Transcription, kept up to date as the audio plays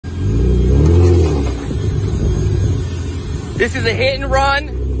This is a hit and run.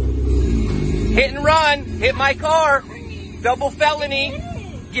 Hit and run. Hit my car. Double felony.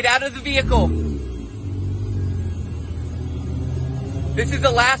 Get out of the vehicle. This is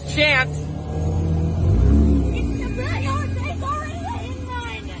the last chance.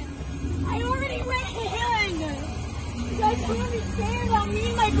 I already ran. You guys don't understand about me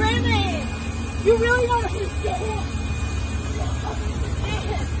and my grandma. You really don't understand.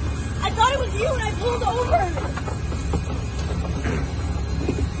 I thought it was you and I pulled over.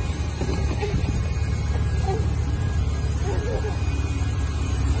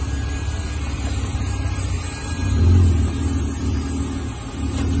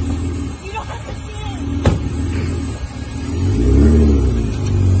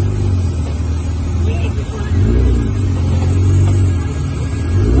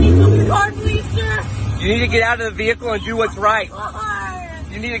 You need to get out of the vehicle and do what's right.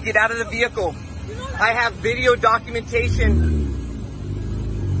 You need to get out of the vehicle. I have video documentation.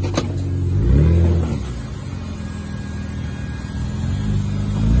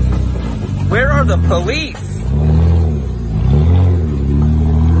 Where are the police?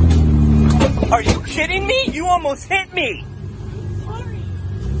 Are you kidding me? You almost hit me. Sorry.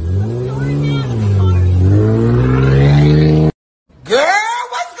 I'm sorry, man. I'm sorry. Girl,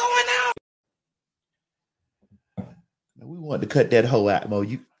 what's going on? We wanted to cut that hoe out, Mo.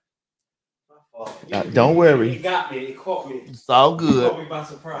 Don't worry. It got me. It caught me. It's all good. It caught me by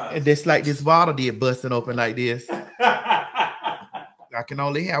surprise. And just like this bottle did busting open like this. I can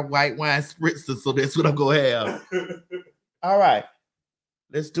only have white wine spritzer, so that's what I'm going to have. All right.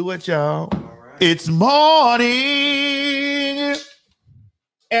 Let's do it, y'all. Right. It's morning,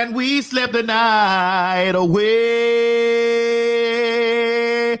 and we slept the night away.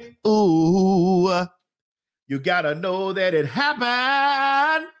 Ooh. You gotta know that it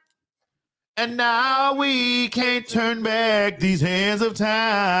happened, and now we can't turn back these hands of time.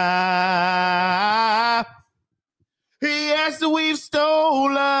 Yes, we've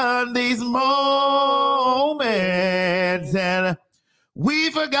stolen these moments, and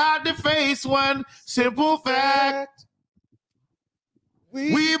we forgot to face one simple fact.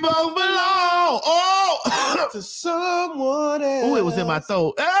 We both belong. Oh, to someone else. oh, it was in my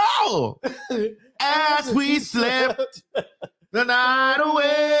throat. Oh. As we slept the night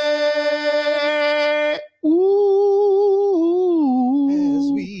away. Ooh.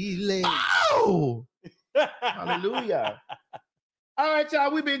 As we lay. Oh. Hallelujah. All right,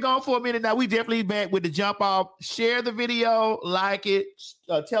 y'all. We've been gone for a minute now. We definitely back with the jump off. Share the video, like it,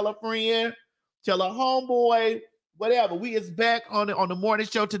 tell a friend, tell a homeboy, whatever. We is back on the morning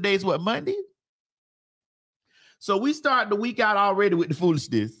show. Today's what, Monday? So we start the week out already with the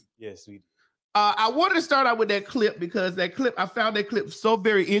foolishness. Yes, we do. I wanted to start out with that clip because I found that clip so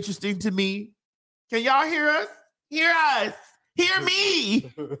very interesting to me. Can y'all hear us? Hear us. Hear me.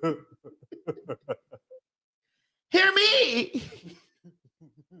 Hear me.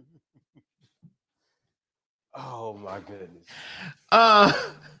 Oh my goodness.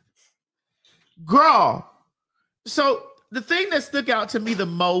 Girl. So the thing that stuck out to me the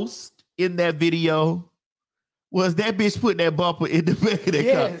most in that video was that bitch putting that bumper in the back of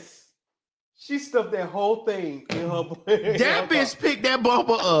the car. She stuffed that whole thing in her. That bitch picked that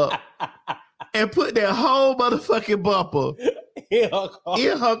bumper up and put that whole motherfucking bumper in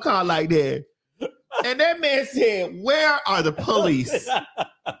her car like that. And that man said, "Where are the police?"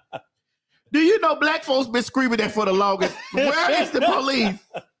 Do you know black folks been screaming that for the longest? Where is the police?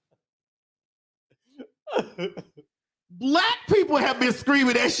 Black people have been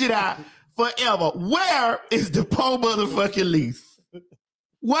screaming that shit out forever. Where is the po motherfucking lease?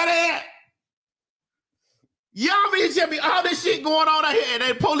 What at? Y'all mean to tell me all this shit going on out here and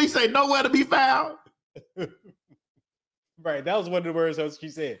the police ain't nowhere to be found? Right, that was one of the words she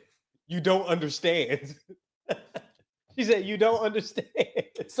said. You don't understand. She said, you don't understand.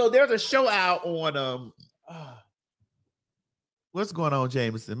 So there's a show out on what's going on,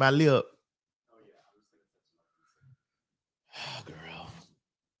 Jameson? My lip. Oh, girl.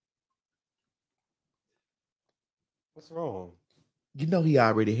 What's wrong? You know he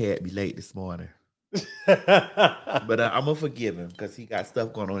already had me late this morning. But I'm gonna forgive him because he got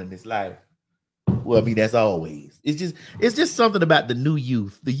stuff going on in his life. Well, I mean, that's always. It's just something about the new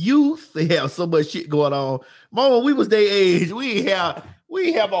youth. The youth, they have so much shit going on. Mama, we was their age. We have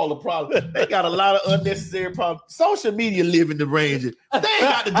all the problems. They got a lot of unnecessary problems. Social media living the range. They ain't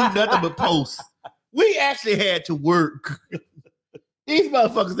got to do nothing but post. We actually had to work. These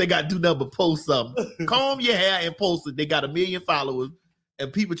motherfuckers, they got to do nothing but post something. Comb your hair and post it. They got 1 million followers,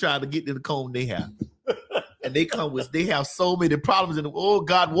 and people trying to get them to comb their hair. And they have so many problems, and oh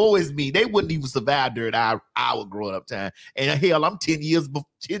God, woe is me. They wouldn't even survive during our growing up time. And hell, I'm 10 years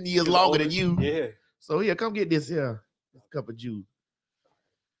longer than you. Yeah. So here, come get this here. This cup of juice.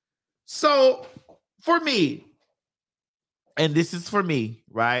 So for me, and this is for me,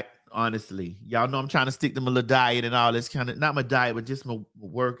 right? Honestly, y'all know I'm trying to stick to my little diet and all this kind of, not my diet, but just my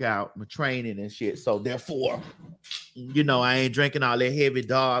workout, my training and shit. So therefore, I ain't drinking all that heavy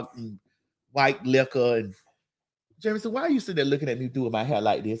dog and white liquor. And Jamie said, why are you sitting there looking at me doing my hair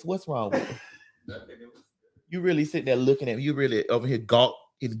like this? What's wrong with you? You really sitting there looking at me. You really over here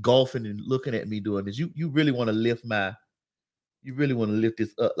engulfing and looking at me doing this. You really want to lift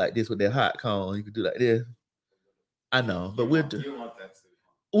this up like this with that hot cone. You can do like this. I know, but we'll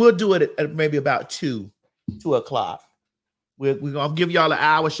do it at maybe about 2 o'clock. We're gonna give y'all an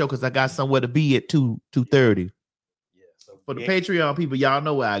hour show because I got somewhere to be at 2:30. Yeah. So for the Patreon people, y'all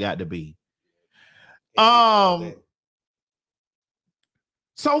know where I got to be. So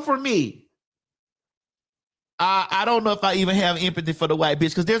for me, I don't know if I even have empathy for the white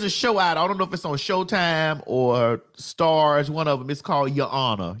bitch because there's a show out. I don't know if it's on Showtime or Stars. One of them. It's called Your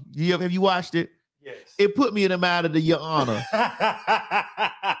Honor. Have you watched it? Yes. It put me in the mind of the Your Honor.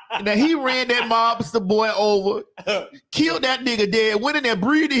 Now he ran that mobster boy over, killed that nigga dead, went in there,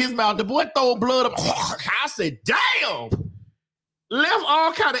 breathed in his mouth. The boy throw blood up. I said, damn. Left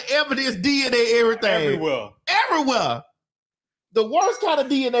all kind of evidence, DNA, everything. Everywhere. The worst kind of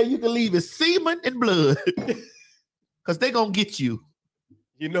DNA you can leave is semen and blood. Because they gonna get you.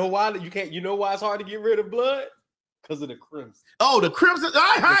 You know why you can't? You know why it's hard to get rid of blood? Because of the crimson. Oh, the crimson.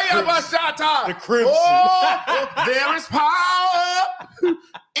 The crimson. Oh, there is power in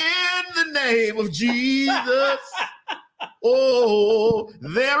the name of Jesus. Oh,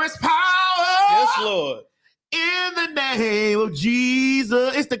 there is power. Yes, Lord. In the name of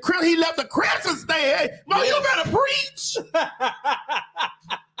Jesus. It's the crimson. He left the crimson stain. Mo, you better preach.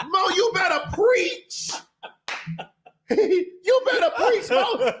 Mo, you better preach. You better preach,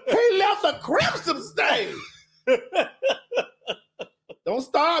 Mo. He left the crimson stain. Don't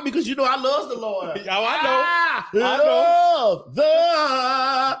start because you know I love the Lord. Oh, I know. I love the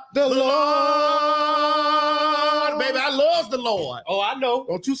Lord. Baby, I love the Lord. Oh, I know.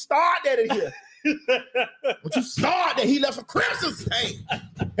 Don't you start that in here. Don't you start that. He left a crimson stain.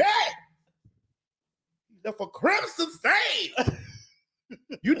 Hey! He left a crimson stain.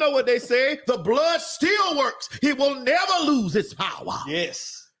 You know what they say? The blood still works. It will never lose its power.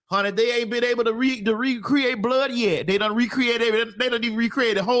 Yes. Honey, they ain't been able to recreate blood yet. They done recreated. They done even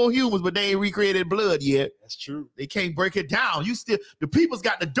recreated whole humans, but they ain't recreated blood yet. That's true. They can't break it down. The people's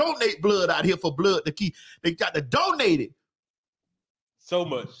got to donate blood out here for blood to keep. They got to donate it. So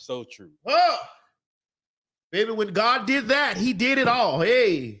much, so true. Oh, baby, when God did that, He did it all.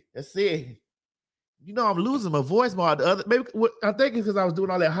 Hey, that's it. You know, I'm losing my voice more. I think it's because I was doing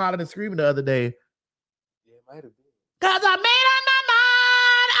all that hollering and screaming the other day. Yeah, it might have been. Cause I made up my mind.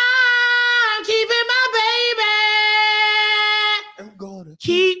 I'm keeping my baby. I'm gonna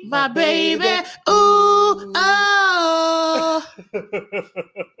keep my baby. Ooh, oh. I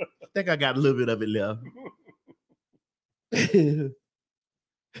think I got a little bit of it left.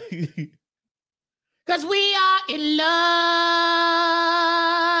 Cause we are in love.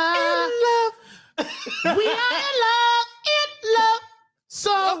 We are in love.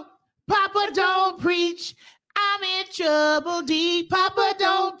 So Papa don't preach. I'm in trouble deep. Papa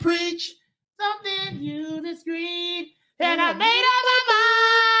don't preach. Something you discreet. And I made up my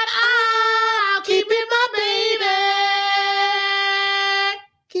mind. I'll keep it my baby.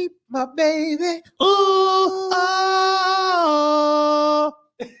 keep my baby. Ooh, oh.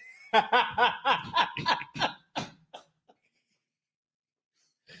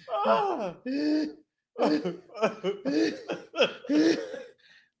 Oh.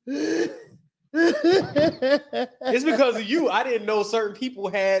 It's because of you. I didn't know certain people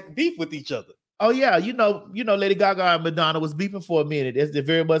had beef with each other. Oh yeah, you know, Lady Gaga and Madonna was beefing for a minute. It's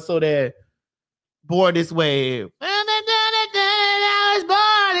very much so that born this way. I was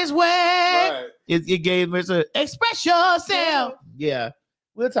born this way. Right. It gave us a express yourself. Yeah.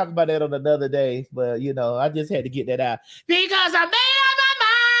 We'll talk about that on another day, but I just had to get that out because I made up my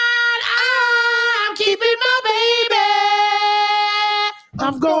mind. I'm keeping my baby.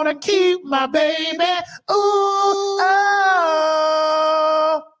 I'm gonna keep my baby. Ooh,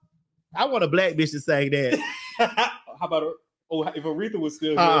 oh. I want a black bitch to sing that. How about if Aretha was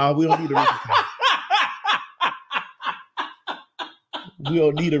still here? We don't need Aretha. We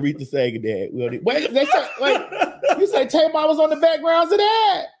don't need Aretha singing that. We don't need. Wait. You say Tamar was on the backgrounds of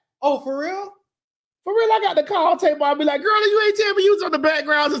that? Oh, for real? For real, I got the call tape. I'll be like, girl, you ain't tell me you was on the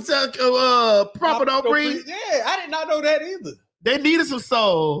backgrounds and said, Papa Don't Preach. Yeah, I did not know that either. They needed some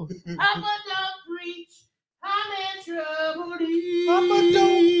soul. Papa don't preach. I'm in trouble. Papa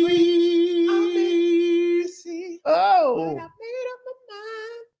don't preach. I'm in see. Oh. When I made up my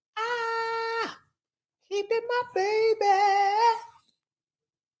mind, I keep it my baby.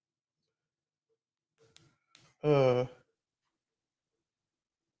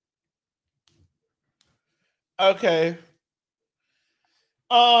 Okay.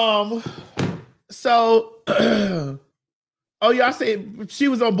 So oh, y'all said she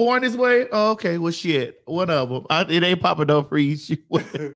was on Born This Way? Oh, okay, well shit. One of them. It ain't Papa Don't Preach.